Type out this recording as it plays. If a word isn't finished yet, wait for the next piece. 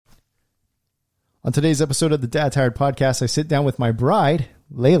On today's episode of the Dad Tired Podcast, I sit down with my bride,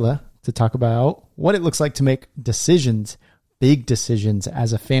 Leila, to talk about what it looks like to make decisions, big decisions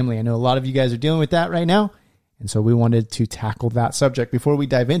as a family. I know a lot of you guys are dealing with that right now, and so we wanted to tackle that subject. Before we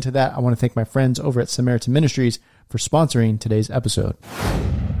dive into that, I want to thank my friends over at Samaritan Ministries for sponsoring today's episode.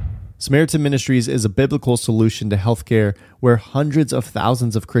 Samaritan Ministries is a biblical solution to healthcare where hundreds of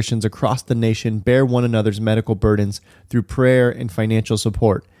thousands of Christians across the nation bear one another's medical burdens through prayer and financial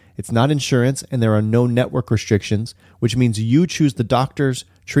support. It's not insurance, and there are no network restrictions, which means you choose the doctors,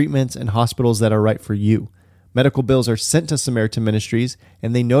 treatments, and hospitals that are right for you. Medical bills are sent to Samaritan Ministries,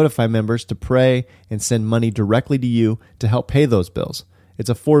 and they notify members to pray and send money directly to you to help pay those bills. It's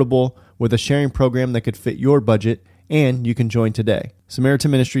affordable with a sharing program that could fit your budget, and you can join today.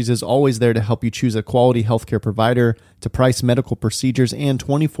 Samaritan Ministries is always there to help you choose a quality healthcare provider, to price medical procedures, and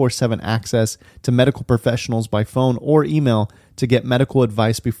 24/7 access to medical professionals by phone or email to get medical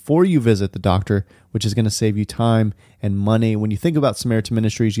advice before you visit the doctor, which is going to save you time and money. When you think about Samaritan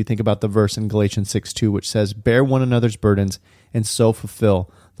Ministries, you think about the verse in Galatians 6:2, which says, "Bear one another's burdens and so fulfill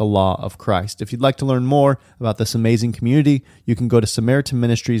the law of Christ." If you'd like to learn more about this amazing community, you can go to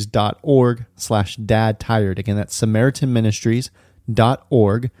samaritanministries.org/dadtired. Again, that's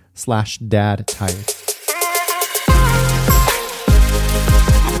samaritanministries.org/dadtired.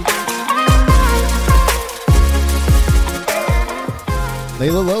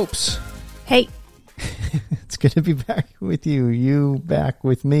 Leila Lopes. Hey. It's good to be back with you. You back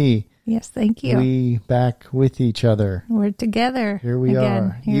with me. Yes, thank you. We back with each other. We're together. Here we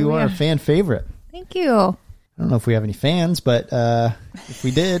are. You are a fan favorite. Thank you. I don't know if we have any fans, but if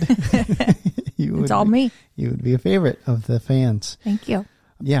we did, it's all me. You would be a favorite of the fans. Thank you.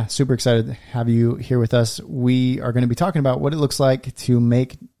 Yeah, super excited to have you here with us. We are going to be talking about what it looks like to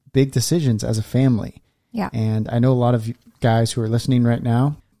make big decisions as a family. Yeah. And I know a lot of guys who are listening right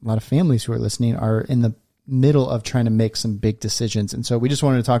now, a lot of families who are listening are in the middle of trying to make some big decisions. And so we just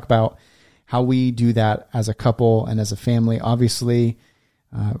wanted to talk about how we do that as a couple and as a family. Obviously,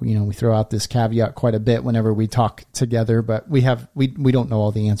 we throw out this caveat quite a bit whenever we talk together, but we don't know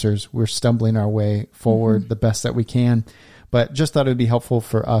all the answers. We're stumbling our way forward the best that we can, but just thought it would be helpful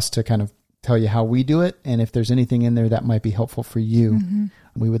for us to kind of tell you how we do it. And if there's anything in there that might be helpful for you,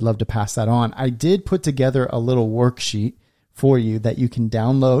 we would love to pass that on. I did put together a little worksheet for you that you can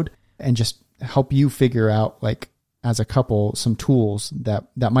download and just help you figure out, like, as a couple, some tools that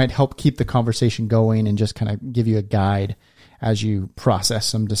might help keep the conversation going and just kind of give you a guide as you process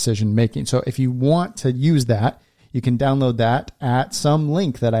some decision making. So if you want to use that, you can download that at some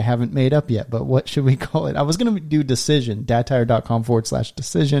link that I haven't made up yet. But what should we call it? I was going to do decision,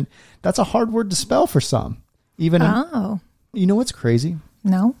 dadtired.com/decision. That's a hard word to spell for some. You know what's crazy?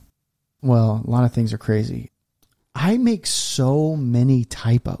 No. Well, a lot of things are crazy. I make so many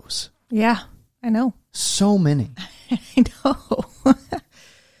typos. Yeah, I know. So many. I know.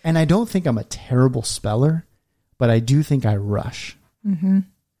 And I don't think I'm a terrible speller, but I do think I rush. Mm-hmm.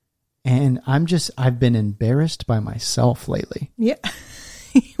 And I've been embarrassed by myself lately. Yeah.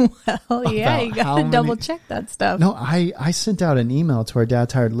 Well, yeah, you got to double check that stuff. No, I sent out an email to our Dad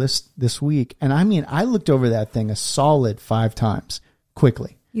Tired list this week. And I looked over that thing a solid 5 times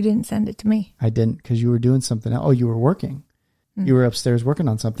quickly. You didn't send it to me. I didn't, because you were doing something else. Oh, you were working. You were upstairs working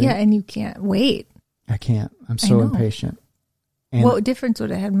on something. Yeah, and you can't wait. I can't. I'm so impatient. And what difference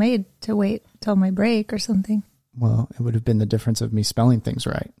would it have made to wait till my break or something? Well, it would have been the difference of me spelling things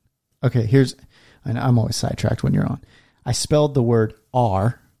right. Okay, and I'm always sidetracked when you're on. I spelled the word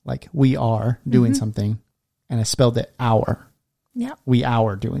are, like we are doing something, and I spelled it our. Yeah. We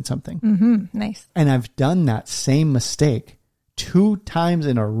are doing something. Mm-hmm. Nice. And I've done that same mistake 2 times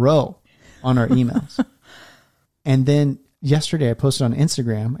in a row on our emails. And then yesterday I posted on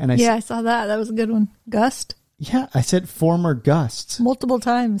Instagram and I saw that. That was a good one. Gust? Yeah, I said former gusts. Multiple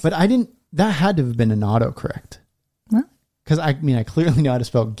times. But that had to have been an autocorrect. Huh? Because I clearly know how to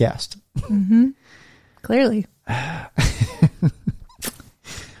spell guest. Mm-hmm. Clearly.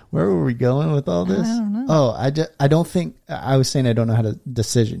 Where were we going with all this? I don't know. Oh, I don't think, I was saying I don't know how to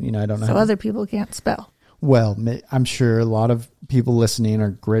decision. I don't know. So other people can't spell. Well, I'm sure a lot of people listening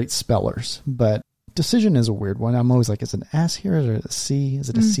are great spellers, but decision is a weird one. I'm always like, is it an S here? Is it a C? Is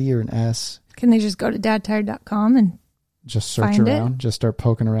it a C or an S? Can they just go to dadtired.com and just search around? Just start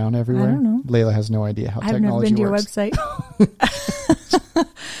poking around everywhere? I don't know. Leila has no idea how technology works. I've never been to your website.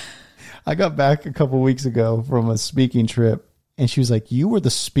 I got back a couple weeks ago from a speaking trip, and she was like, "You were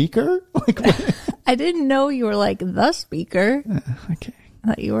the speaker?" I didn't know you were like the speaker. Okay. I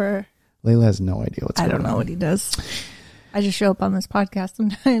thought you were... Leila has no idea what's going on. I don't know what he does. I just show up on this podcast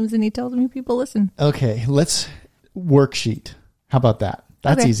sometimes and he tells me people listen. Okay, let's worksheet. How about that?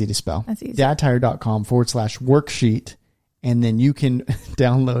 That's easy to spell. That's easy. dadtired.com/worksheet. And then you can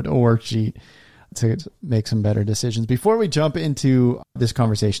download a worksheet to make some better decisions. Before we jump into this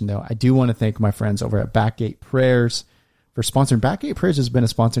conversation, though, I do want to thank my friends over at Backgate Prayers for sponsoring. Backgate Prayers has been a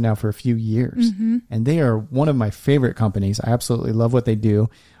sponsor now for a few years, and they are one of my favorite companies. I absolutely love what they do.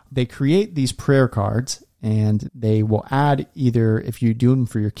 They create these prayer cards, and they will add either, if you do them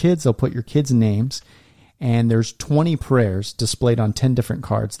for your kids, they'll put your kids' names, and there's 20 prayers displayed on 10 different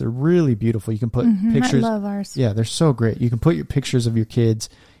cards. They're really beautiful. You can put pictures. I love ours. Yeah, they're so great. You can put your pictures of your kids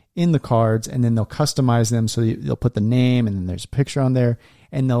in the cards, and then they'll customize them. So they'll put the name, and then there's a picture on there,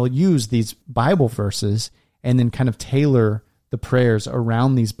 and they'll use these Bible verses and then kind of tailor the prayers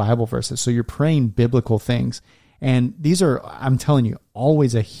around these Bible verses. So you're praying biblical things. And these are, I'm telling you,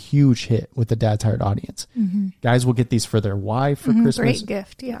 always a huge hit with the Dad Tired audience. Guys will get these for their wife for Christmas. Great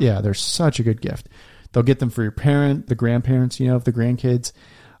gift, yeah. Yeah, they're such a good gift. They'll get them for your parent, the grandparents, of the grandkids.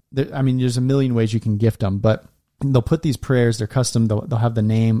 There's a million ways you can gift them, but they'll put these prayers, they're custom. They'll have the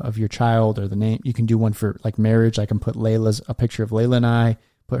name of your child or the name. You can do one for like marriage. I can put a picture of Leila and I,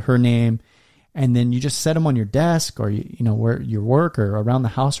 put her name. And then you just set them on your desk or, where you work or around the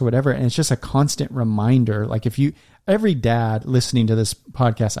house or whatever. And it's just a constant reminder. Like every dad listening to this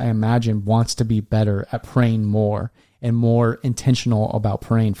podcast, I imagine, wants to be better at praying more and more intentional about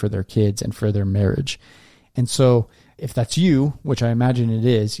praying for their kids and for their marriage. And so if that's you, which I imagine it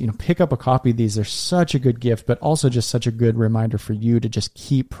is, pick up a copy of these. They're such a good gift, but also just such a good reminder for you to just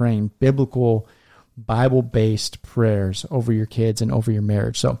keep praying biblical, Bible-based prayers over your kids and over your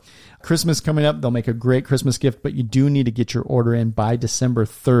marriage. So Christmas coming up, they'll make a great Christmas gift, but you do need to get your order in by December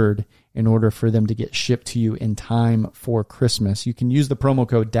 3rd in order for them to get shipped to you in time for Christmas. You can use the promo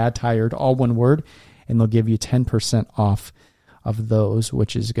code DADTIRED, all one word, and they'll give you 10% off of those,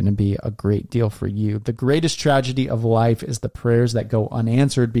 which is going to be a great deal for you. The greatest tragedy of life is the prayers that go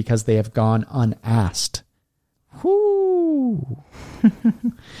unanswered because they have gone unasked. Whoo!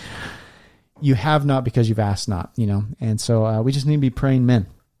 You have not because you've asked not, And so we just need to be praying men.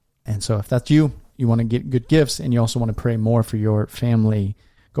 And so if that's you want to get good gifts and you also want to pray more for your family,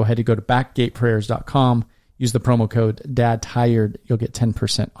 go ahead and go to backgateprayers.com. Use the promo code DADTIRED. You'll get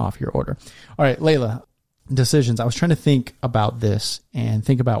 10% off your order. All right, Leila, decisions. I was trying to think about this and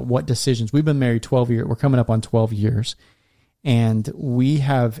think about what decisions. We've been married 12 years. We're coming up on 12 years. And we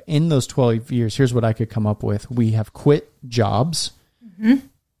have, in those 12 years, here's what I could come up with. We have quit jobs.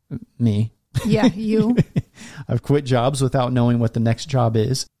 Me. Yeah, you. I've quit jobs without knowing what the next job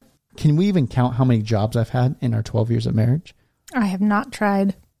is. Can we even count how many jobs I've had in our 12 years of marriage? I have not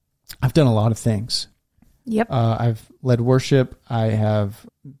tried. I've done a lot of things. Yep. I've led worship. I have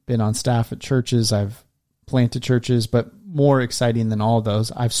been on staff at churches. I've planted churches, but more exciting than all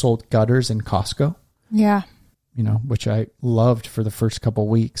those, I've sold gutters in Costco. Yeah. Which I loved for the first couple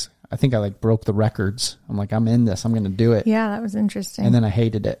weeks. I think I broke the records. I'm like, I'm in this. I'm going to do it. Yeah, that was interesting. And then I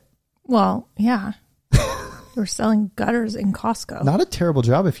hated it. Well, yeah. You were selling gutters in Costco. Not a terrible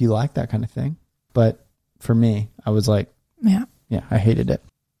job if you like that kind of thing. But for me, I was like, yeah, I hated it.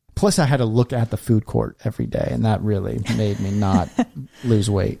 Plus, I had to look at the food court every day, and that really made me not lose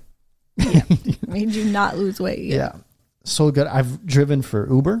weight. Yeah, made you not lose weight. Yeah. So good. I've driven for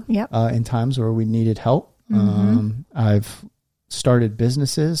Uber in times where we needed help. I've started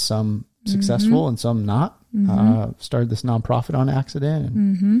businesses, some successful and some not. Started this nonprofit on accident.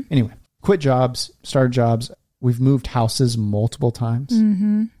 And anyway, quit jobs, started jobs. We've moved houses multiple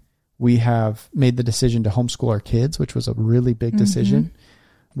times. We have made the decision to homeschool our kids, which was a really big decision.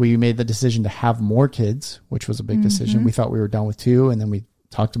 We made the decision to have more kids, which was a big decision. We thought we were done with 2, and then we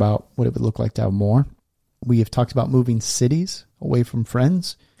talked about what it would look like to have more. We have talked about moving cities away from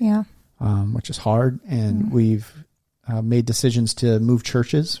friends, which is hard. And we've made decisions to move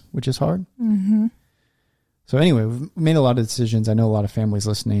churches, which is hard. So anyway, we've made a lot of decisions. I know a lot of families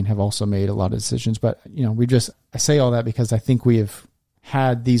listening have also made a lot of decisions, but I say all that because I think we have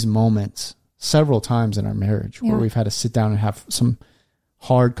had these moments several times in our marriage where we've had to sit down and have some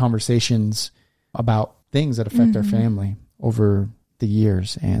hard conversations about things that affect our family over the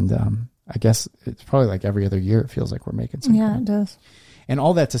years. And I guess it's probably like every other year, it feels like we're making some. Yeah, it does. And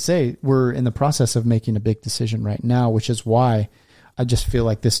all that to say, we're in the process of making a big decision right now, which is why I just feel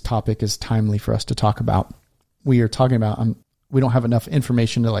like this topic is timely for us to talk about. We are talking about, we don't have enough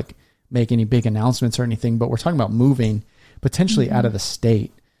information to make any big announcements or anything, but we're talking about moving potentially out of the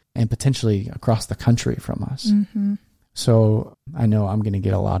state and potentially across the country from us. So I know I'm going to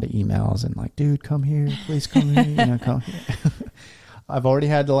get a lot of emails and dude, come here, please come here, come here. I've already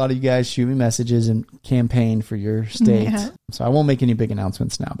had a lot of you guys shoot me messages and campaign for your state. Yeah. So I won't make any big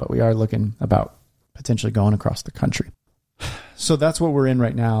announcements now, but we are looking about potentially going across the country. So that's what we're in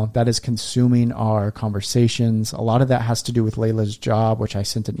right now. That is consuming our conversations. A lot of that has to do with Leila's job, which I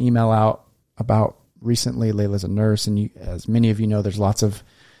sent an email out about recently. Leila's a nurse, and as many of you know, there's lots of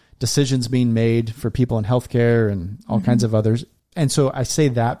decisions being made for people in healthcare and all kinds of others. And so I say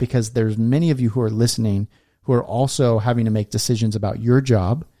that because there's many of you who are listening who are also having to make decisions about your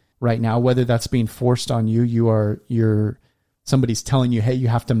job right now, whether that's being forced on you, you're somebody's telling you, hey, you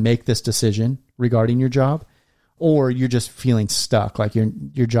have to make this decision regarding your job, or you're just feeling stuck, like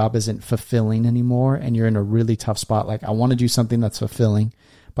your job isn't fulfilling anymore and you're in a really tough spot. Like, I want to do something that's fulfilling,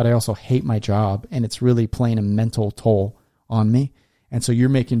 but I also hate my job and it's really playing a mental toll on me. And so you're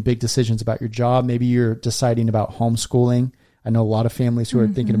making big decisions about your job. Maybe you're deciding about homeschooling. I know a lot of families who are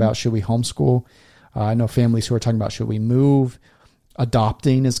thinking about, should we homeschool? I know families who are talking about, should we move?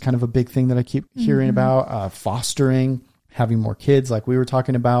 Adopting is kind of a big thing that I keep hearing about. Fostering, having more kids, like we were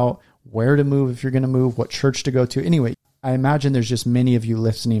talking about, where to move if you're going to move, what church to go to. Anyway, I imagine there's just many of you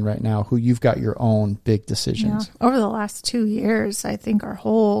listening right now who you've got your own big decisions. Yeah. Over the last 2 years, I think the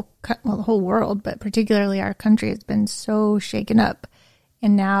whole world, but particularly our country, has been so shaken up.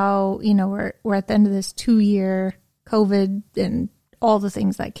 And now, we're at the end of this 2-year COVID and all the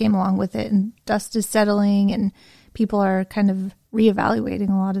things that came along with it, and dust is settling and people are kind of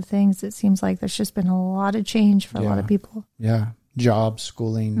reevaluating a lot of things. It seems like there's just been a lot of change for a lot of people. Yeah. Jobs,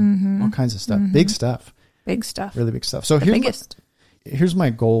 schooling, all kinds of stuff. Big stuff. Big stuff. Really big stuff. So here's my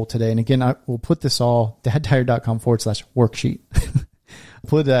goal today. And again, I will put this all, dadtired.com/worksheet.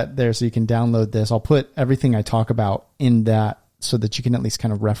 Put that there so you can download this. I'll put everything I talk about in that so that you can at least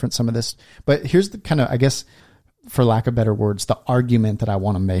kind of reference some of this. But here's the kind of, I guess, for lack of better words, the argument that I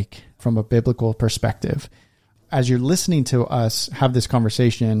want to make from a biblical perspective. As you're listening to us have this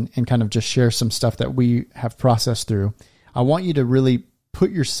conversation and kind of just share some stuff that we have processed through, I want you to really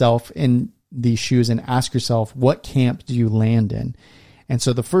put yourself in these shoes and ask yourself, what camp do you land in? And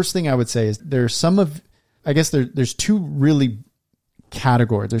so the first thing I would say is there's two really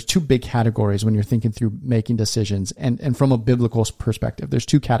categories. There's two big categories when you're thinking through making decisions. And from a biblical perspective, there's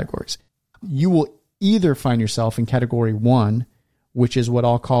two categories. You will either find yourself in category one, which is what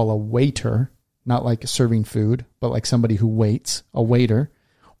I'll call a waiter, not like serving food, but like somebody who waits, a waiter,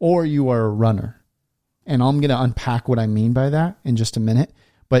 or you are a runner. And I'm going to unpack what I mean by that in just a minute.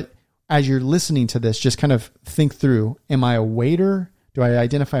 But as you're listening to this, just kind of think through, am I a waiter? Do I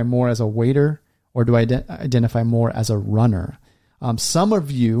identify more as a waiter, or do I identify more as a runner? Some of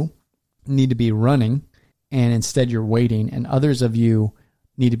you need to be running and instead you're waiting, and others of you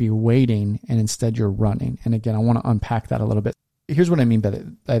need to be waiting and instead you're running. And again, I want to unpack that a little bit. Here's what I mean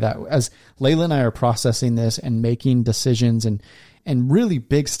by that. As Leila and I are processing this and making decisions and really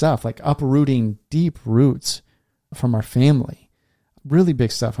big stuff, like uprooting deep roots from our family, really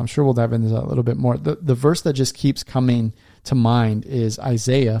big stuff. I'm sure we'll dive into that a little bit more. The verse that just keeps coming to mind is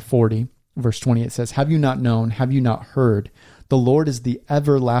Isaiah 40, verse 20. It says, "Have you not known? Have you not heard? The Lord is the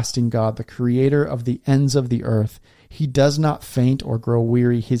everlasting God, the creator of the ends of the earth. He does not faint or grow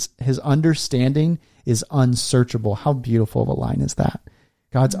weary. His understanding is unsearchable." How beautiful of a line is that?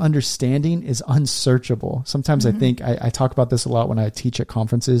 God's understanding is unsearchable. Sometimes I think, I talk about this a lot when I teach at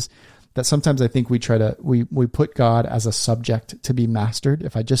conferences, that sometimes I think we put God as a subject to be mastered.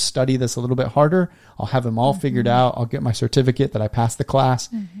 If I just study this a little bit harder, I'll have him all figured out. I'll get my certificate that I passed the class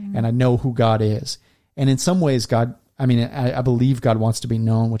and I know who God is. And in some ways, I believe God wants to be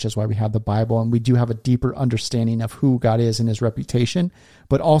known, which is why we have the Bible. And we do have a deeper understanding of who God is and his reputation,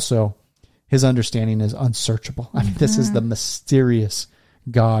 but also his understanding is unsearchable. This is the mysterious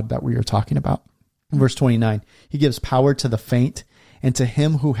God that we are talking about. Verse 29, he gives power to the faint, and to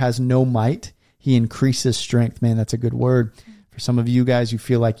him who has no might, he increases strength. Man, that's a good word. For some of you guys, you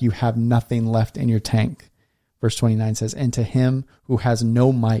feel like you have nothing left in your tank. Verse 29 says, and to him who has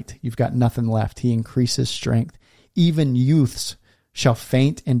no might, you've got nothing left. He increases strength. Even youths shall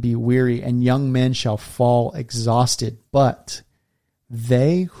faint and be weary, and young men shall fall exhausted. But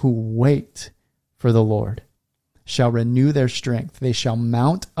they who wait for the Lord shall renew their strength. They shall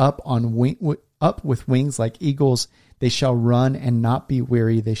mount up up with wings like eagles. They shall run and not be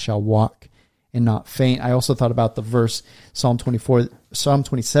weary. They shall walk and not faint. I also thought about the verse, Psalm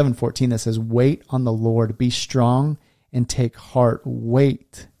 27:14, that says, wait on the Lord, be strong and take heart.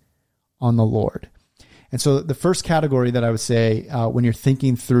 Wait on the Lord. And so the first category that I would say when you're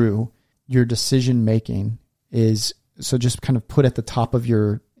thinking through your decision making is, so just kind of put at the top of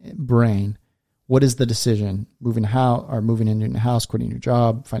your brain, what is the decision? Moving into a house, quitting your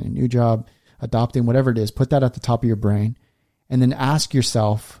job, finding a new job, adopting, whatever it is, put that at the top of your brain. And then ask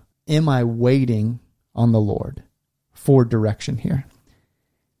yourself, am I waiting on the Lord for direction here?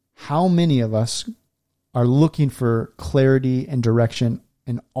 How many of us are looking for clarity and direction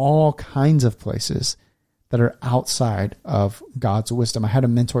in all kinds of places that are outside of God's wisdom. I had a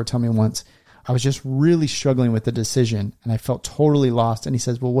mentor tell me once, I was just really struggling with the decision and I felt totally lost. And he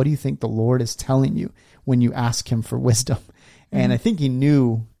says, well, what do you think the Lord is telling you when you ask him for wisdom? And I think he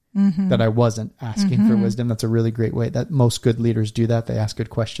knew that I wasn't asking for wisdom. That's a really great way that most good leaders do that. They ask good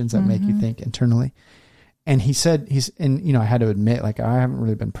questions that make you think internally. And he said, I had to admit, like, I haven't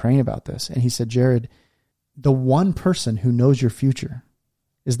really been praying about this. And he said, Jerrad, the one person who knows your future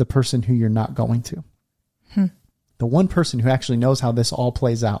is the person who you're not going to. The one person who actually knows how this all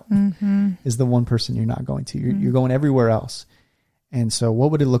plays out is the one person you're not going to. You're going everywhere else. And so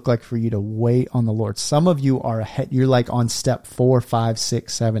what would it look like for you to wait on the Lord? Some of you are ahead. You're like on step 4, 5,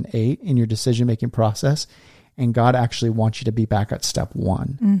 6, 7, 8 in your decision-making process. And God actually wants you to be back at step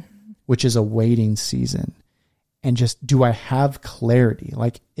 1, which is a waiting season. And just, do I have clarity?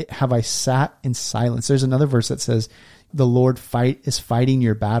 Like, have I sat in silence? There's another verse that says, the Lord is fighting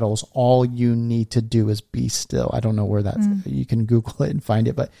your battles. All you need to do is be still. I don't know where that's, you can Google it and find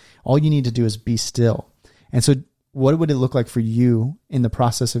it, but all you need to do is be still. And so what would it look like for you in the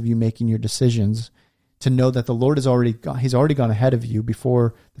process of you making your decisions to know that the Lord he's already gone ahead of you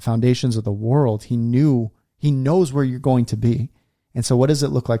before the foundations of the world? He knows where you're going to be. And so what does it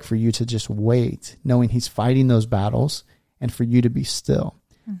look like for you to just wait, knowing he's fighting those battles, and for you to be still?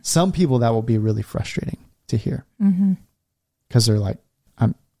 Some people that will be really frustrating to hear, because they're like,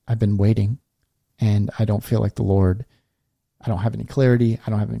 I've been waiting and I don't feel like the Lord, I don't have any clarity. I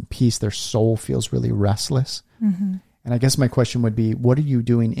don't have any peace. Their soul feels really restless. And I guess my question would be, what are you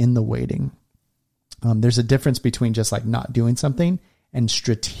doing in the waiting? There's a difference between just like not doing something and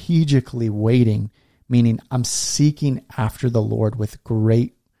strategically waiting, meaning I'm seeking after the Lord with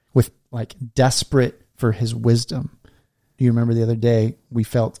desperate for his wisdom. Do you remember the other day we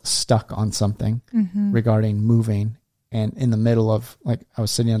felt stuck on something regarding moving, and in the middle of, like, I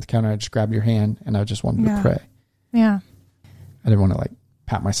was sitting on the counter, I just grabbed your hand and I just wanted to pray. Yeah. I didn't want to like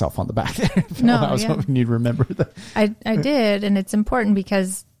pat myself on the back there. No, I was hoping you'd remember that. I did. And it's important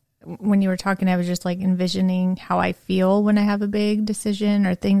because when you were talking, I was just like envisioning how I feel when I have a big decision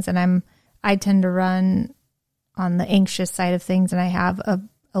or things. And I tend to run on the anxious side of things. And I have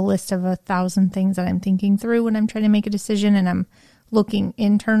a list of 1,000 things that I'm thinking through when I'm trying to make a decision. And I'm looking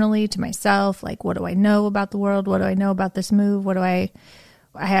internally to myself, like, what do I know about the world? What do I know about this move? I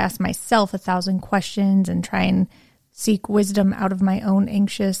ask myself 1,000 questions and try and seek wisdom out of my own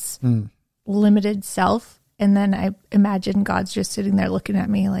anxious, limited self. And then I imagine God's just sitting there looking at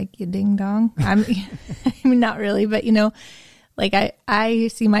me like, you ding dong. I mean, not really, but like I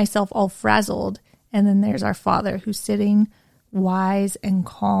see myself all frazzled. And then there's our Father who's sitting wise and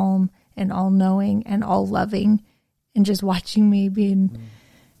calm and all knowing and all loving and just watching me being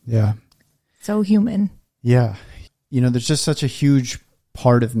so human. Yeah. There's just such a huge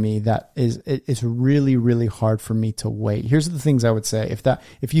part of me that it's really, really hard for me to wait. Here's the things I would say.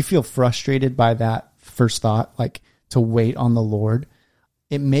 If you feel frustrated by that first thought, like to wait on the Lord,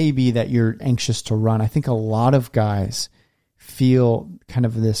 it may be that you're anxious to run. I think a lot of guys feel kind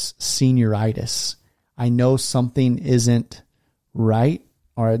of this senioritis. I know something isn't right,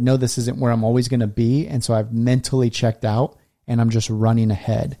 or I know this isn't where I'm always going to be. And so I've mentally checked out and I'm just running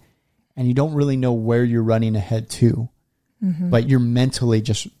ahead. And you don't really know where you're running ahead to, but you're mentally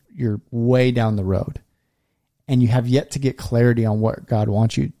you're way down the road and you have yet to get clarity on what God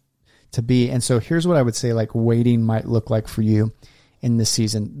wants you to be. And so here's what I would say, like, waiting might look like for you in this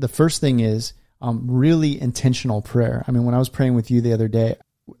season. The first thing is really intentional prayer. I mean, when I was praying with you the other day,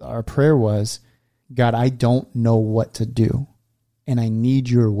 our prayer was, God, I don't know what to do, and I need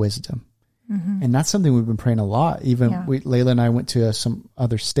your wisdom. And that's something we've been praying a lot. Even Leila and I went to some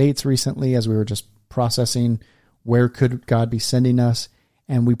other states recently as we were just processing where could God be sending us.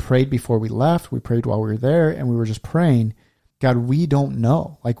 And we prayed before we left. We prayed while we were there, and we were just praying, God, we don't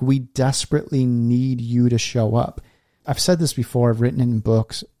know. Like, we desperately need you to show up. I've said this before, I've written it in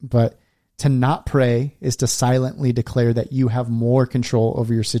books, but to not pray is to silently declare that you have more control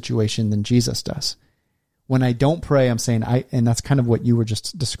over your situation than Jesus does. When I don't pray, I'm saying, and that's kind of what you were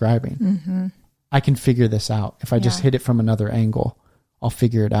just describing. I can figure this out. If I just hit it from another angle, I'll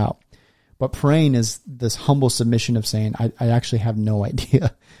figure it out. But praying is this humble submission of saying, I actually have no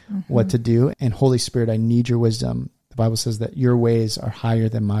idea what to do. And Holy Spirit, I need your wisdom. The Bible says that your ways are higher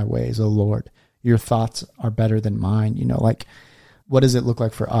than my ways, O Lord. Your thoughts are better than mine. Like, what does it look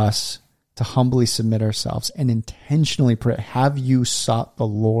like for us to humbly submit ourselves and intentionally pray? Have you sought the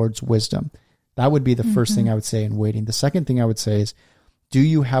Lord's wisdom? That would be the first thing I would say in waiting. The second thing I would say is, do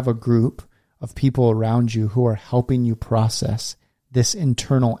you have a group of people around you who are helping you process this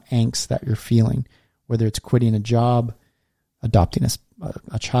internal angst that you're feeling whether it's quitting a job, adopting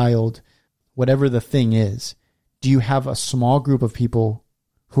a child, whatever the thing is, do you have a small group of people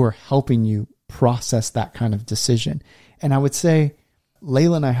who are helping you process that kind of decision? And I would say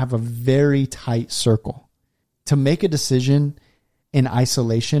Leila and I have a very tight circle. To make a decision in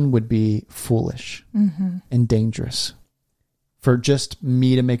isolation would be foolish and dangerous. For just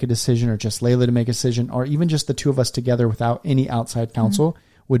me to make a decision, or just Leila to make a decision, or even just the two of us together without any outside counsel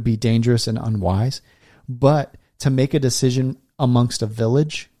would be dangerous and unwise. But to make a decision amongst a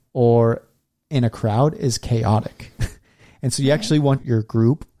village or in a crowd is chaotic. And so you actually want your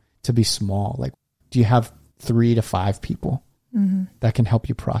group to be small. Like, do you have 3 to 5 people that can help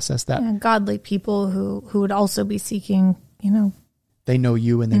you process that? And godly people who would also be seeking, they know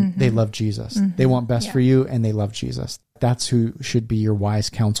you and they love Jesus. They want best for you and they love Jesus. That's who should be your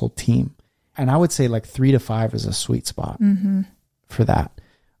wise counsel team. And I would say like 3 to 5 is a sweet spot for that.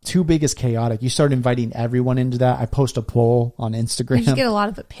 Too big is chaotic. You start inviting everyone into that. I post a poll on Instagram. You just get a lot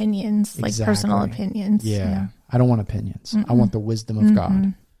of opinions, like personal opinions. Yeah. I don't want opinions. I want the wisdom of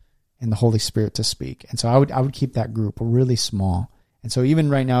God and the Holy Spirit to speak. And so I would keep that group really small. And so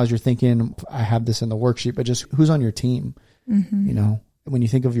even right now, as you're thinking, I have this in the worksheet, but just who's on your team? When you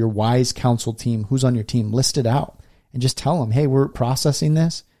think of your wise counsel team, who's on your team, list it out and just tell them, hey, we're processing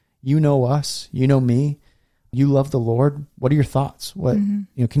this. You know us, you know me, you love the Lord. What are your thoughts? What, can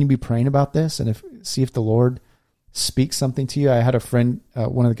you be praying about this? And see if the Lord speaks something to you. I had a friend,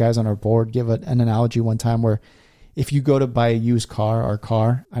 one of the guys on our board, give an analogy one time where if you go to buy a used car or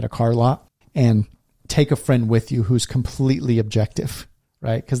car at a car lot and take a friend with you who's completely objective,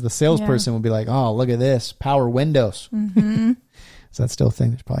 right? Because the salesperson will be like, oh, look at this, power windows. Is that still a thing?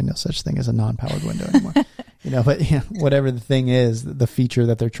 There's probably no such thing as a non-powered window anymore. But whatever the thing is, the feature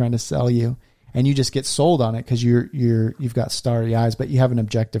that they're trying to sell you, and you just get sold on it because you've got starry eyes, but you have an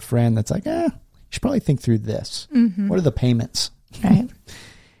objective friend that's like, you should probably think through this. What are the payments? Right.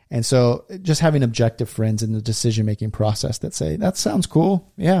 And so just having objective friends in the decision-making process that say, that sounds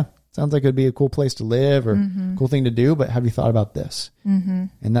cool. Yeah. Sounds like it'd be a cool place to live or cool thing to do, but have you thought about this? And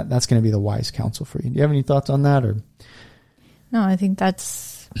that's going to be the wise counsel for you. Do you have any thoughts on that? Or no, I think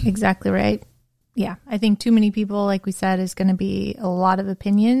that's exactly right. Yeah. I think too many people, like we said, is going to be a lot of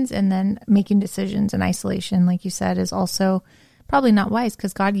opinions, and then making decisions in isolation, like you said, is also probably not wise,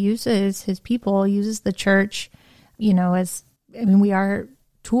 because God uses his people, uses the church, we are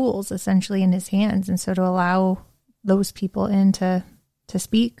tools essentially in his hands. And so to allow those people in to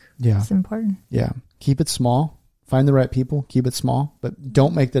speak is important. Yeah. Keep it small. Find the right people. Keep it small, but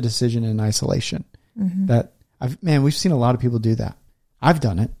don't make the decision in isolation. We've seen a lot of people do that. I've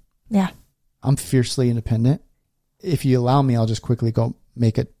done it. Yeah. I'm fiercely independent. If you allow me, I'll just quickly go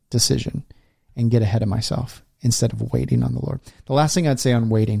make a decision and get ahead of myself instead of waiting on the Lord. The last thing I'd say on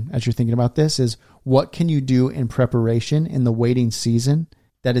waiting, as you're thinking about this, is what can you do in preparation in the waiting season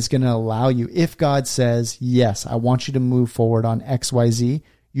that is going to allow you, if God says, yes, I want you to move forward on XYZ,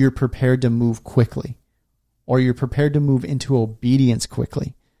 you're prepared to move quickly, or you're prepared to move into obedience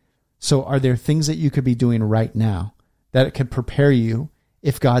quickly. So are there things that you could be doing right now that it could prepare you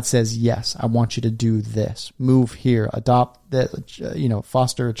if God says, yes, I want you to do this, move here, adopt that,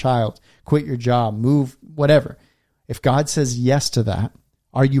 foster a child, quit your job, move, whatever. If God says yes to that,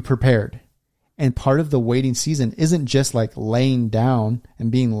 are you prepared? And part of the waiting season isn't just like laying down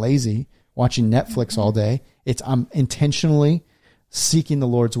and being lazy, watching Netflix all day. I'm intentionally seeking the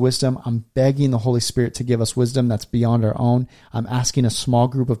Lord's wisdom. I'm begging the Holy Spirit to give us wisdom that's beyond our own. I'm asking a small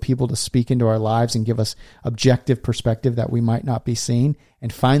group of people to speak into our lives and give us objective perspective that we might not be seeing.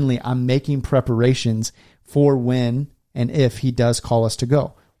 And finally, I'm making preparations for when and if he does call us to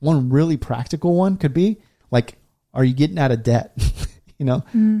go. One really practical one could be like, are you getting out of debt?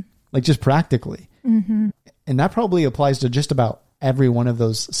 Like just practically. And that probably applies to just about every one of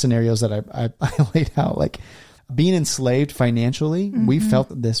those scenarios that I laid out. Like being enslaved financially, we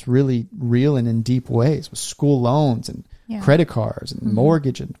felt this really real and in deep ways with school loans and credit cards and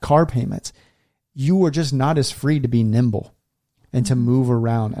mortgage and car payments. You were just not as free to be nimble and to move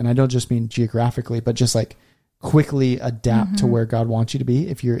around. And I don't just mean geographically, but just like quickly adapt to where God wants you to be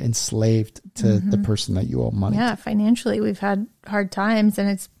if you're enslaved to the person that you owe money to. Financially, we've had hard times, and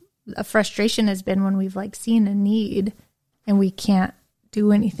it's a frustration has been when we've seen a need and we can't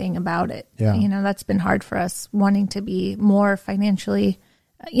do anything about it. That's been hard for us, wanting to be more financially,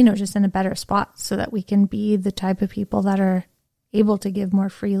 just in a better spot so that we can be the type of people that are able to give more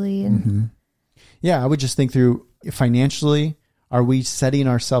freely. And I would just think through financially, are we setting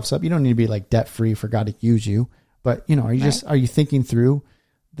ourselves up? You don't need to be like debt free for God to use you, but are you thinking through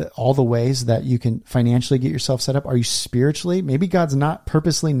all the ways that you can financially get yourself set up? Are you spiritually? Maybe God's not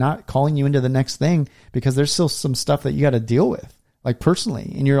purposely not calling you into the next thing because there's still some stuff that you got to deal with, like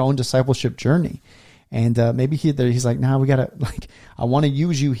personally in your own discipleship journey. And maybe he's like, we got to, like, I want to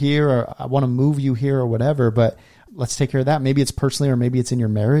use you here, or I want to move you here or whatever, but let's take care of that. Maybe it's personally, or maybe it's in your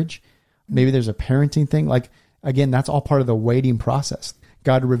marriage. Maybe there's a parenting thing. Like, again, that's all part of the waiting process.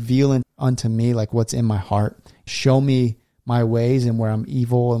 God, reveal unto me like what's in my heart. Show me my ways and where I'm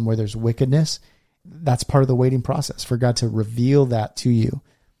evil and where there's wickedness. That's part of the waiting process for God to reveal that to you.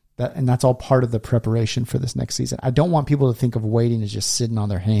 And that's all part of the preparation for this next season. I don't want people to think of waiting as just sitting on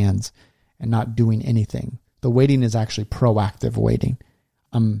their hands and not doing anything. The waiting is actually proactive waiting.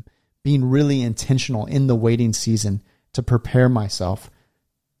 I'm being really intentional in the waiting season to prepare myself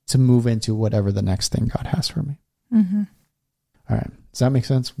to move into whatever the next thing God has for me. Mm-hmm. All right. Does that make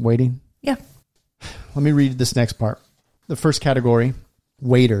sense? Waiting? Yeah. Let me read this next part. The first category,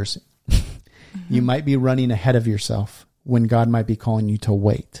 waiters. You might be running ahead of yourself when God might be calling you to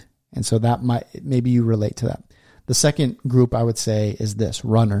wait. And so maybe you relate to that. The second group I would say is this,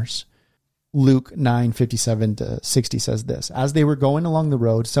 runners. Luke 9:57-60 says this: as they were going along the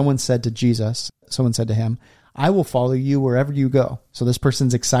road, someone said to him, I will follow you wherever you go. So this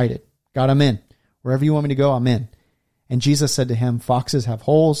person's excited. God, I'm in. Wherever you want me to go, I'm in. And Jesus said to him, foxes have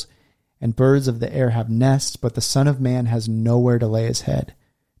holes and birds of the air have nests, but the Son of Man has nowhere to lay his head.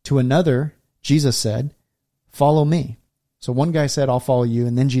 To another, Jesus said, follow me. So one guy said, I'll follow you.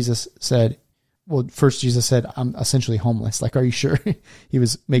 And then Jesus said, first Jesus said, I'm essentially homeless. Like, are you sure? He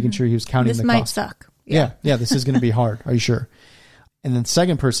was making sure he was counting the cost. This might suck. Yeah, this is going to be hard. Are you sure? And then the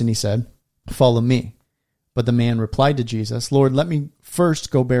second person, he said, follow me. But the man replied to Jesus, Lord, let me first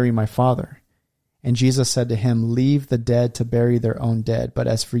go bury my father. And Jesus said to him, leave the dead to bury their own dead. But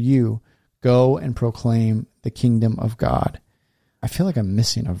as for you, go and proclaim the kingdom of God. I feel like I'm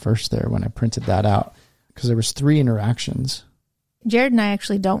missing a verse there when I printed that out because there was 3 interactions. Jerrad and I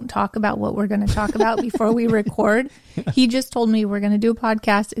actually don't talk about what we're going to talk about before we record. He just told me we're going to do a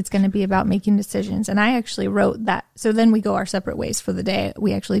podcast. It's going to be about making decisions. And I actually wrote that. So then we go our separate ways for the day.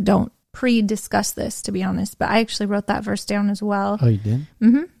 We actually don't pre-discuss this, to be honest. But I actually wrote that verse down as well. Oh, you did?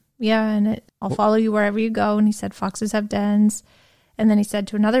 Mm-hmm. Yeah, and I'll follow you wherever you go. And he said, foxes have dens. And then he said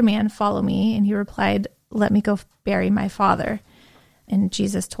to another man, follow me. And he replied, let me go bury my father. And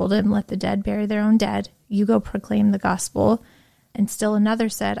Jesus told him, let the dead bury their own dead. You go proclaim the gospel. And still another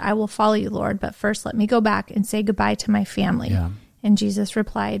said, I will follow you, Lord, but first let me go back and say goodbye to my family. Yeah. And Jesus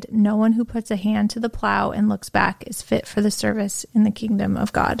replied, no one who puts a hand to the plow and looks back is fit for the service in the kingdom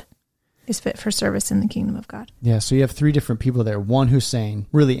of God. Yeah, so you have 3 different people there. One who's saying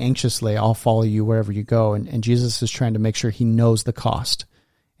really anxiously, I'll follow you wherever you go. And Jesus is trying to make sure he knows the cost.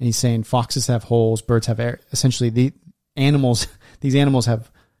 And he's saying foxes have holes, birds have air. Essentially, these animals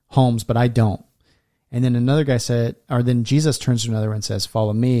have homes, but I don't. And then another guy said, or then Jesus turns to another one and says,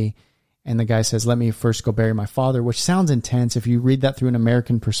 follow me. And the guy says, let me first go bury my father, which sounds intense. If you read that through an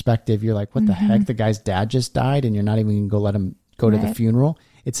American perspective, you're like, what the heck? The guy's dad just died and you're not even going to go let him go to the funeral.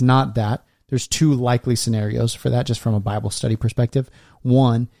 It's not that. There's 2 likely scenarios for that, just from a Bible study perspective.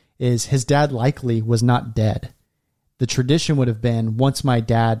 One is his dad likely was not dead. The tradition would have been, once my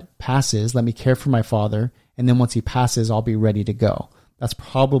dad passes, let me care for my father. And then once he passes, I'll be ready to go. That's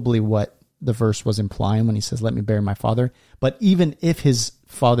probably what the verse was implying when he says, let me bury my father. But even if his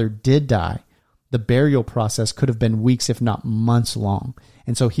father did die, the burial process could have been weeks, if not months long.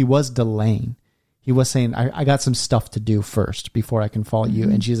 And so he was delaying. He was saying, I got some stuff to do first before I can follow you.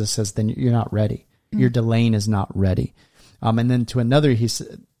 And Jesus says, then you're not ready. Your delaying is not ready. And then to another,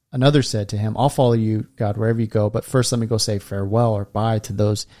 another said to him, I'll follow you, God, wherever you go. But first, let me go say farewell or bye to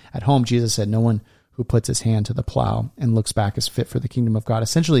those at home. Jesus said, no one who puts his hand to the plow and looks back is fit for the kingdom of God.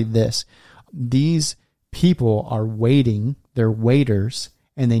 Essentially these people are waiting. They're waiters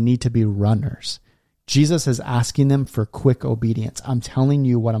and they need to be runners. Jesus is asking them for quick obedience. I'm telling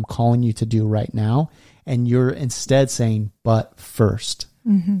you what I'm calling you to do right now. And you're instead saying, but first.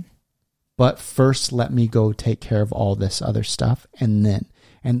 Mm-hmm. But first, let me go take care of all this other stuff. And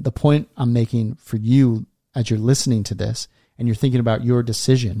the point I'm making for you as you're listening to this and you're thinking about your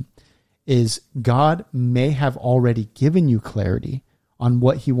decision is God may have already given you clarity on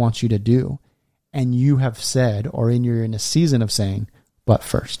what he wants you to do. And you have said, or you're in a season of saying, but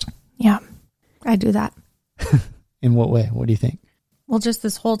first. Yeah. I do that. In what way? What do you think? Well, just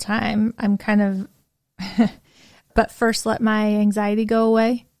this whole time, I'm kind of, but first let my anxiety go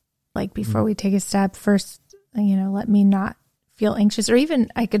away. Like before we take a step, first, let me not feel anxious. Or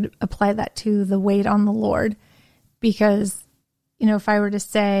even I could apply that to the wait on the Lord. Because, if I were to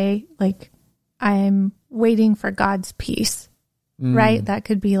say, like, I'm waiting for God's peace, right? That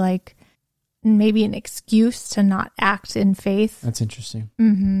could be like maybe an excuse to not act in faith. That's interesting.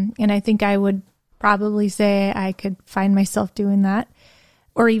 And I think I would probably say I could find myself doing that,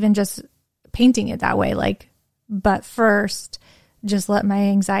 or even just painting it that way. Like, but first, just let my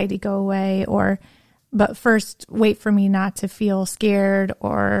anxiety go away, or, but first, wait for me not to feel scared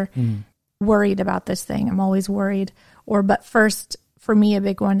or worried about this thing. I'm always worried. Or, but first, for me, a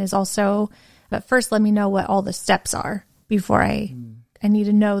big one is also, but first, let me know what all the steps are before I need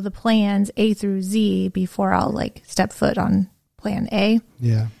to know the plans A through Z before I'll like step foot on plan A.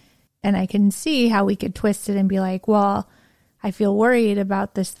 Yeah. And I can see how we could twist it and be like, well, I feel worried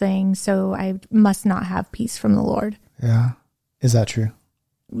about this thing, so I must not have peace from the Lord. Yeah. Is that true?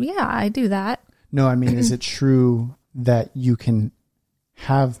 Yeah, I do that. No, I mean, is it true that you can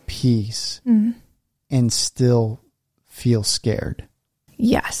have peace and still feel scared?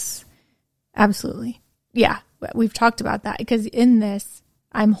 Yes, absolutely. Yeah, we've talked about that because in this,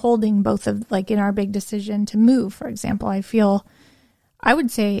 I'm holding both of, like in our big decision to move, for example, I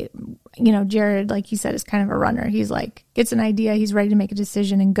would say, you know, Jerrad, like you said, is kind of a runner. He's like, gets an idea, he's ready to make a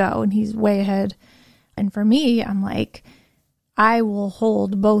decision and go, and he's way ahead. And for me, I'm like, I will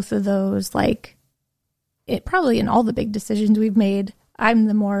hold both of those, like, it probably in all the big decisions we've made, I'm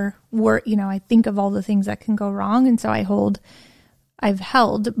the more, you know, I think of all the things that can go wrong. And so I've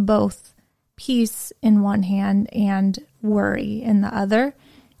held both peace in one hand and worry in the other,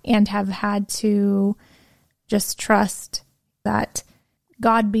 and have had to just trust that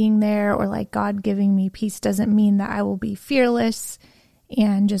God being there, or like God giving me peace, doesn't mean that I will be fearless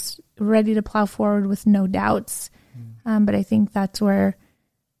and just ready to plow forward with no doubts. But I think that's where,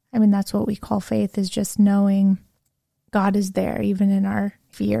 I mean, that's what we call faith, is just knowing God is there, even in our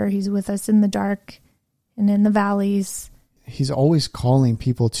fear. He's with us in the dark and in the valleys. He's always calling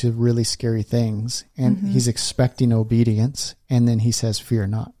people to really scary things, and he's expecting obedience. And then he says, fear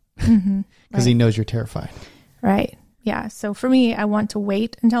not, because he knows you're terrified. Right. Yeah. So for me, I want to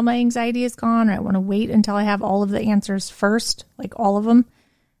wait until my anxiety is gone, or I want to wait until I have all of the answers first, like all of them.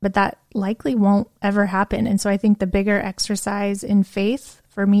 But that likely won't ever happen. And so I think the bigger exercise in faith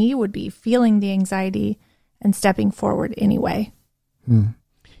for me would be feeling the anxiety and stepping forward anyway. Can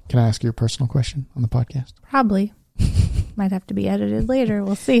I ask you a personal question on the podcast? Probably. Might have to be edited later.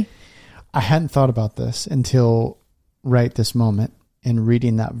 We'll see. I hadn't thought about this until right this moment in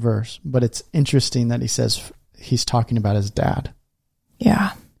reading that verse, but it's interesting that he says he's talking about his dad.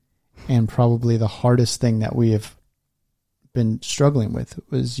 Yeah. And probably the hardest thing that we have been struggling with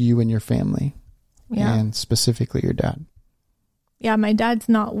was you and your family, and specifically your dad. Yeah, my dad's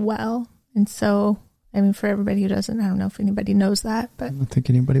not well. And so, I mean, for everybody who doesn't, I don't know if anybody knows that, but I don't think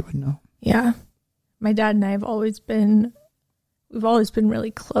anybody would know. Yeah. My dad and I have always been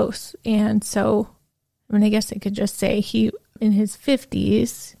really close. And so, I mean, I guess I could just say in his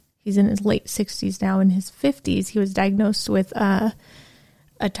 50s, he's in his late 60s now. In his 50s, he was diagnosed with a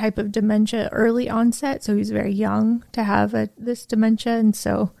type of dementia, early onset. So he's very young to have this dementia. And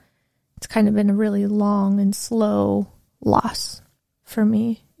so it's kind of been a really long and slow loss for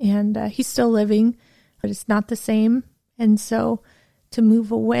me. And he's still living, but it's not the same. And so to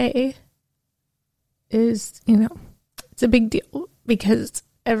move away is, you know, it's a big deal, because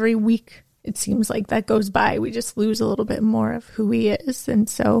every week it seems like that goes by, we just lose a little bit more of who he is. And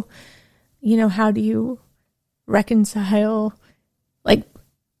so, you know, how do you reconcile, like,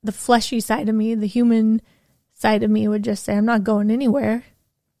 the fleshy side of me, the human side of me would just say, I'm not going anywhere.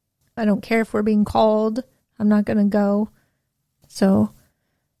 I don't care if we're being called. I'm not going to go. So,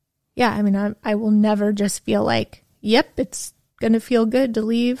 yeah, I mean, I will never just feel like, yep, it's going to feel good to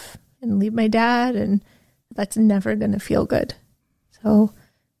leave my dad, and that's never going to feel good. So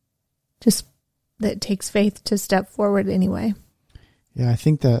just that it takes faith to step forward anyway. Yeah, I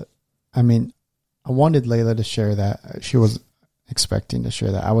think that, I mean, I wanted Leila to share that. She was expecting to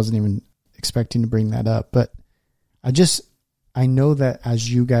share that. I wasn't even expecting to bring that up, but I know that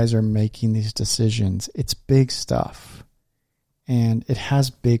as you guys are making these decisions, it's big stuff and it has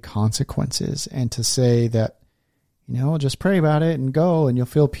big consequences. And to say that, you know, just pray about it and go and you'll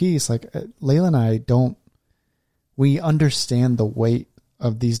feel peace. Like Leila and I we understand the weight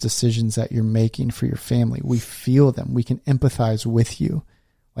of these decisions that you're making for your family. We feel them. We can empathize with you.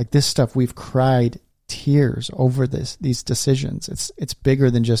 Like this stuff, we've cried tears over these decisions. It's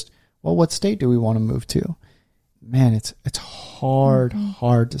bigger than just, well, what state do we want to move to? Man, it's hard,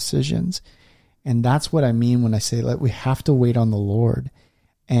 hard decisions. And that's what I mean when I say, like, we have to wait on the Lord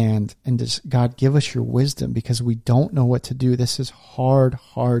and just, God, give us your wisdom, because we don't know what to do. This is hard,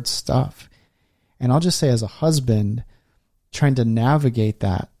 hard stuff. And I'll just say, as a husband, trying to navigate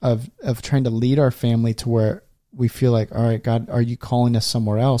that of trying to lead our family to where we feel like, all right, God, are you calling us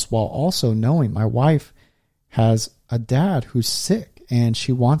somewhere else? While also knowing my wife has a dad who's sick and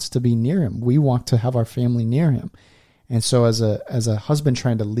she wants to be near him. We want to have our family near him. And so as a husband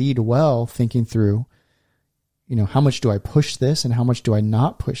trying to lead well, thinking through, how much do I push this and how much do I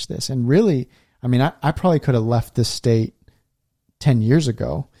not push this? And really, I probably could have left this state 10 years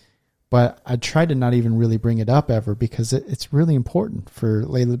ago, but I tried to not even really bring it up ever because it's really important for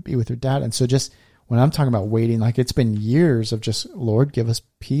Leila to be with her dad. And so just when I'm talking about waiting, like it's been years of just, Lord, give us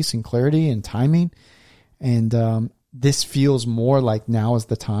peace and clarity and timing. And this feels more like now is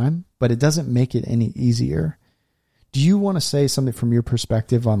the time, but it doesn't make it any easier. Do you want to say something from your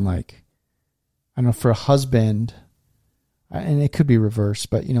perspective on like, I don't know, for a husband, and it could be reversed,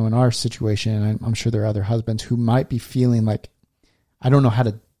 but in our situation, I'm sure there are other husbands who might be feeling like, I don't know how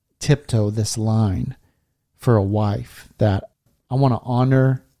to tiptoe this line for a wife, that I want to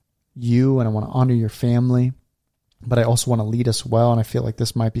honor you and I want to honor your family, but I also want to lead us well. And I feel like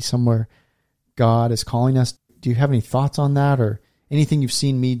this might be somewhere God is calling us. Do you have any thoughts on that, or anything you've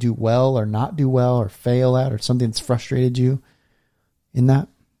seen me do well or not do well or fail at, or something that's frustrated you in that?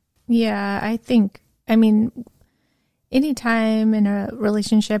 Yeah, I think, anytime in a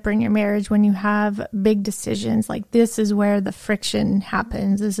relationship or in your marriage, when you have big decisions, like this is where the friction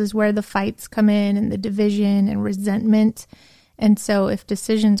happens. This is where the fights come in and the division and resentment. And so if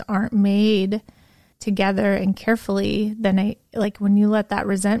decisions aren't made together and carefully, then when you let that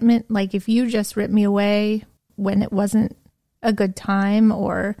resentment, like if you just rip me away when it wasn't a good time,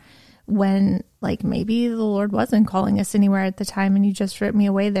 or when like maybe the Lord wasn't calling us anywhere at the time and you just ripped me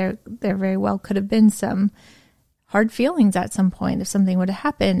away, there very well could have been some hard feelings at some point if something would have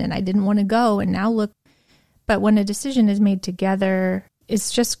happened and I didn't want to go, and now look. But when a decision is made together,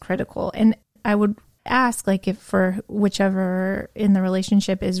 it's just critical. And I would ask, like, if for whichever in the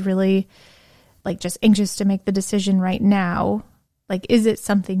relationship is really like just anxious to make the decision right now, like, is it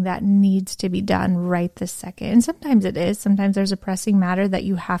something that needs to be done right this second? And sometimes it is. Sometimes there's a pressing matter that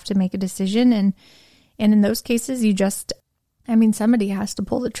you have to make a decision. And in those cases, you just, somebody has to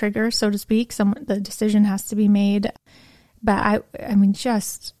pull the trigger, so to speak. The decision has to be made. But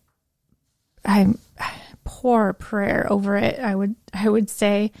I pour prayer over it, I would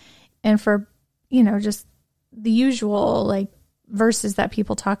say. And for, just the usual like verses that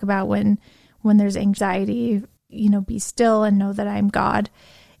people talk about when there's anxiety, be still and know that I'm God.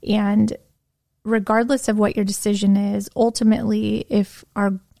 And regardless of what your decision is, ultimately, if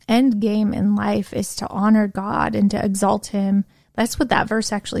our end game in life is to honor God and to exalt him, that's what that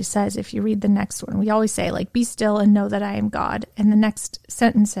verse actually says. If you read the next one, we always say, like, be still and know that I am God. And the next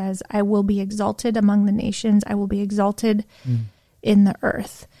sentence says, I will be exalted among the nations. I will be exalted in the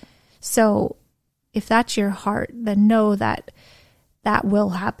earth. So if that's your heart, then know that will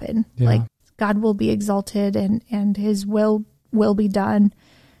happen. Yeah. Like, God will be exalted and his will be done.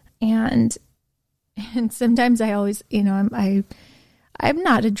 And sometimes I always, I'm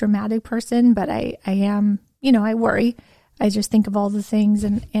not a dramatic person, but I am, I worry. I just think of all the things,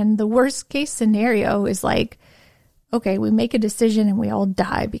 and the worst case scenario is like, okay, we make a decision and we all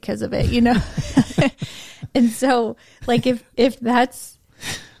die because of it, And so like, if that's,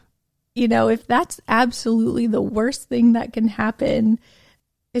 if that's absolutely the worst thing that can happen,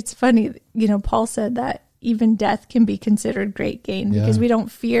 it's funny, Paul said that even death can be considered great gain because we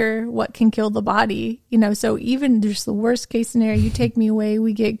don't fear what can kill the body, so even just the worst case scenario, you take me away,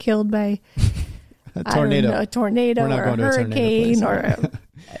 we get killed by a tornado or a hurricane or a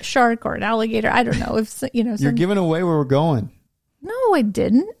shark or an alligator. I don't know if, you're giving away where we're going. No, I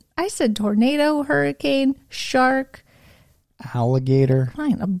didn't. I said tornado, hurricane, shark, alligator.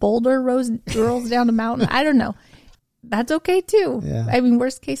 Fine. A boulder rolls down a mountain. I don't know. That's okay too. Yeah.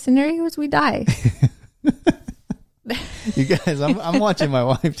 Worst case scenario is we die. You guys, I'm watching my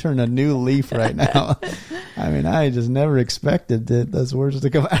wife turn a new leaf right now. I just never expected those words to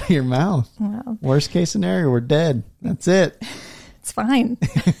come out of your mouth. Wow. Worst case scenario, we're dead. That's it. It's fine.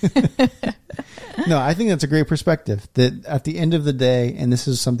 No, I think that's a great perspective. That at the end of the day, and this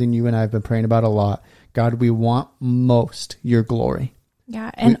is something you and I have been praying about a lot, God, we want most your glory.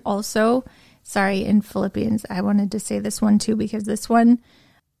 Yeah, and also, sorry, in Philippians, I wanted to say this one too, because this one,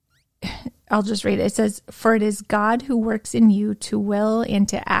 I'll just read it. It says, for it is God who works in you to will and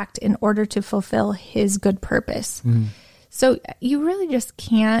to act in order to fulfill his good purpose. So you really just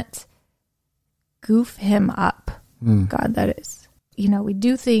can't goof him up. God, that is. We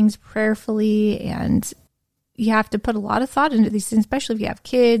do things prayerfully, and you have to put a lot of thought into these things, especially if you have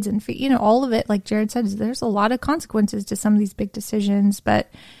kids and, all of it. Like Jerrad said, there's a lot of consequences to some of these big decisions.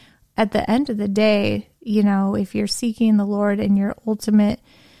 But at the end of the day, if you're seeking the Lord and your ultimate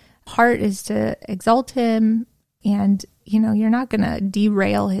heart is to exalt him And, you're not going to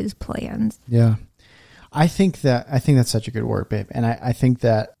derail his plans. Yeah. I think that's such a good word, babe. And I think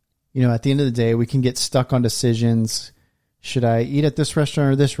that, at the end of the day, we can get stuck on decisions. Should I eat at this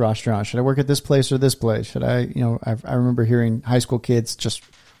restaurant or this restaurant? Should I work at this place or this place? Should I remember hearing high school kids just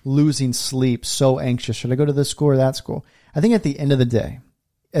losing sleep, so anxious. Should I go to this school or that school? I think at the end of the day,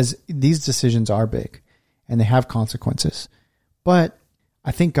 as these decisions are big and they have consequences, but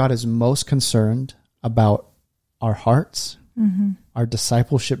I think God is most concerned about our hearts, our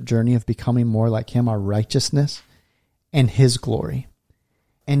discipleship journey of becoming more like him, our righteousness, and his glory.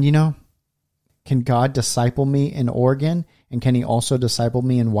 And can God disciple me in Oregon? And can he also disciple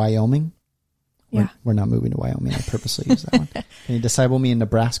me in Wyoming? Yeah. We're not moving to Wyoming. I purposely use that one. Can he disciple me in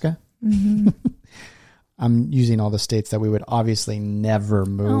Nebraska? I'm using all the states that we would obviously never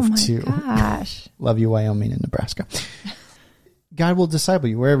move to. Gosh. Love you, Wyoming and Nebraska. God will disciple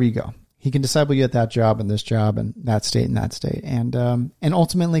you wherever you go. He can disciple you at that job and this job and that state and that state. And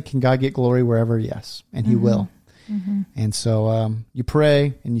ultimately, can God get glory wherever? Yes. And he will. And so you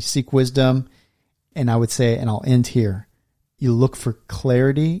pray and you seek wisdom. And I would say, and I'll end here, you look for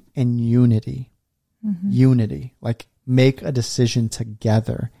clarity and unity. Unity. Like, make a decision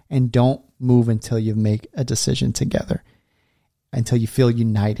together and don't move until you make a decision together, until you feel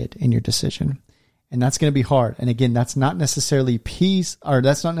united in your decision. And that's going to be hard. And again, that's not necessarily peace, or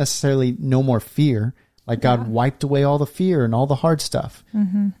that's not necessarily no more fear. Like God wiped away all the fear and all the hard stuff.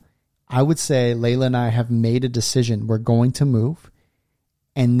 I would say Leila and I have made a decision. We're going to move.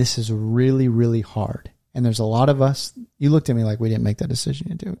 And this is really, really hard. And there's a lot of us, you looked at me like we didn't make that decision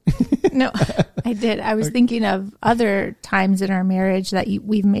to do it. No, I did. I was thinking of other times in our marriage that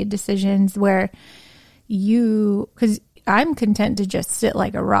we've made decisions where because I'm content to just sit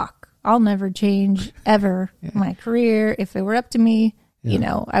like a rock. I'll never change ever my career. If it were up to me,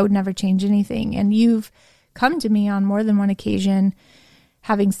 I would never change anything. And you've come to me on more than one occasion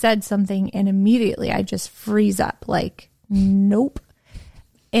having said something, and immediately I just freeze up like, nope.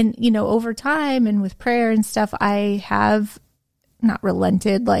 And, over time and with prayer and stuff, I have not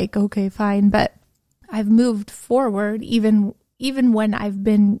relented, like, okay, fine, but I've moved forward even when I've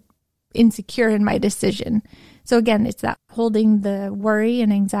been insecure in my decision. So again, it's that holding the worry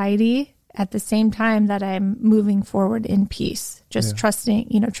and anxiety at the same time that I'm moving forward in peace, just trusting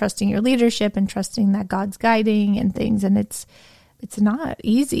your leadership and trusting that God's guiding and things. And it's not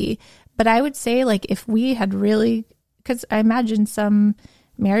easy, but I would say, like, if we had really, because I imagine some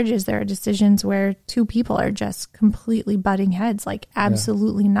marriages, there are decisions where two people are just completely butting heads, like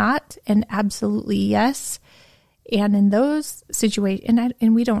absolutely not and absolutely yes. And in those situations,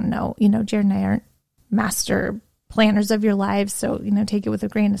 and we don't know, Jerrad and I aren't master planners of your lives, so, take it with a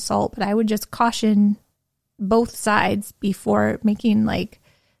grain of salt. But I would just caution both sides before making like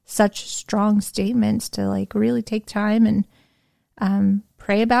such strong statements to like really take time and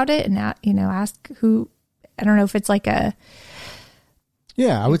pray about it and, ask who, I don't know if it's like a,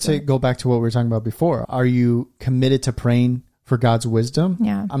 I would say go back to what we were talking about before. Are you committed to praying for God's wisdom?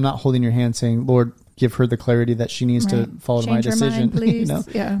 Yeah. I'm not holding your hand saying, Lord, give her the clarity that she needs to follow my decision.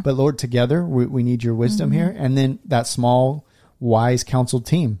 Mind, But Lord, together we need your wisdom here. And then that small, wise counseled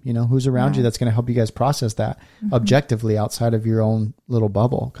team, who's around you that's going to help you guys process that objectively outside of your own little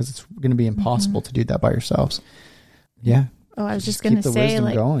bubble, because it's going to be impossible to do that by yourselves. Yeah. Oh, I was just going to say,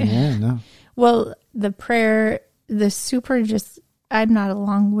 like, going. Well, the prayer, I'm not a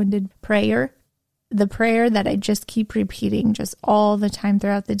long-winded prayer. The prayer that I just keep repeating just all the time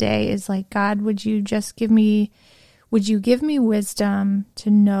throughout the day is like, God, would you give me wisdom to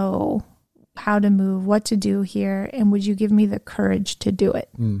know how to move, what to do here, and would you give me the courage to do it?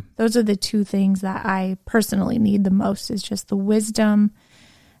 Those are the two things that I personally need the most, is just the wisdom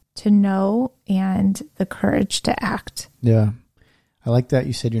to know and the courage to act. Yeah. I like that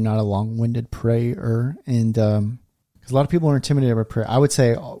you said you're not a long-winded prayer, and because a lot of people are intimidated by prayer. I would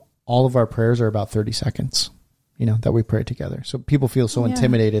say all of our prayers are about 30 seconds, that we pray together. So people feel so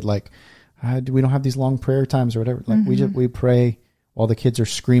intimidated, like, we don't have these long prayer times or whatever. Like we pray while the kids are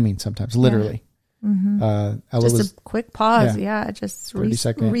screaming sometimes, literally. Ella just a quick pause. Just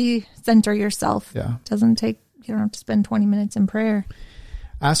recenter yourself. Yeah. It doesn't take, you don't have to spend 20 minutes in prayer.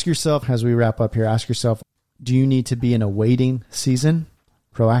 Ask yourself, as we wrap up here, do you need to be in a waiting season,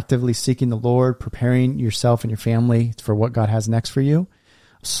 proactively seeking the Lord, preparing yourself and your family for what God has next for you?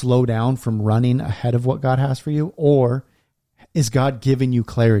 Slow down from running ahead of what God has for you? Or is God giving you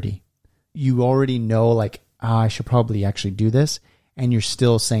clarity? You already know, like, I should probably actually do this, and you're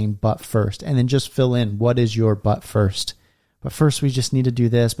still saying, but first. And then just fill in, what is your but first? But first, we just need to do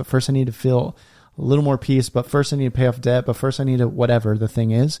this. But first, I need to feel a little more peace. But first, I need to pay off debt. But first, I need to whatever the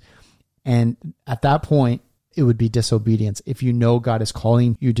thing is. And at that point, it would be disobedience. If you know God is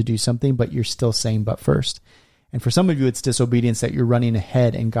calling you to do something, but you're still saying, but first. And for some of you, it's disobedience that you're running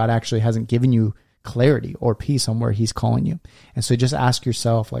ahead and God actually hasn't given you clarity or peace on where he's calling you. And so just ask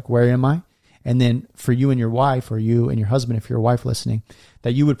yourself, like, where am I? And then for you and your wife, or you and your husband, if you're a wife listening,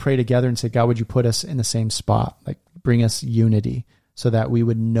 that you would pray together and say, God, would you put us in the same spot? Like, bring us unity so that we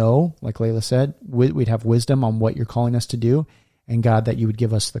would know, like Leila said, we'd have wisdom on what you're calling us to do. And God, that you would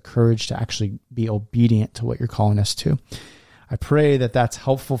give us the courage to actually be obedient to what you're calling us to. I pray that that's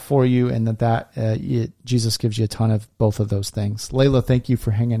helpful for you, and Jesus gives you a ton of both of those things. Leila, thank you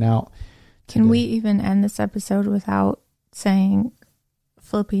for hanging out today. Can we even end this episode without saying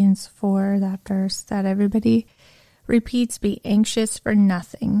Philippians 4, that verse that everybody repeats? Be anxious for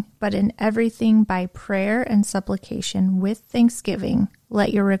nothing, but in everything by prayer and supplication with thanksgiving,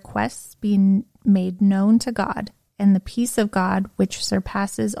 let your requests be made known to God, and the peace of God, which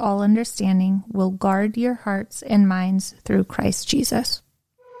surpasses all understanding, will guard your hearts and minds through Christ Jesus.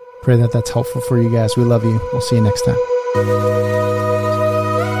 Pray that that's helpful for you guys. We love you. We'll see you next time.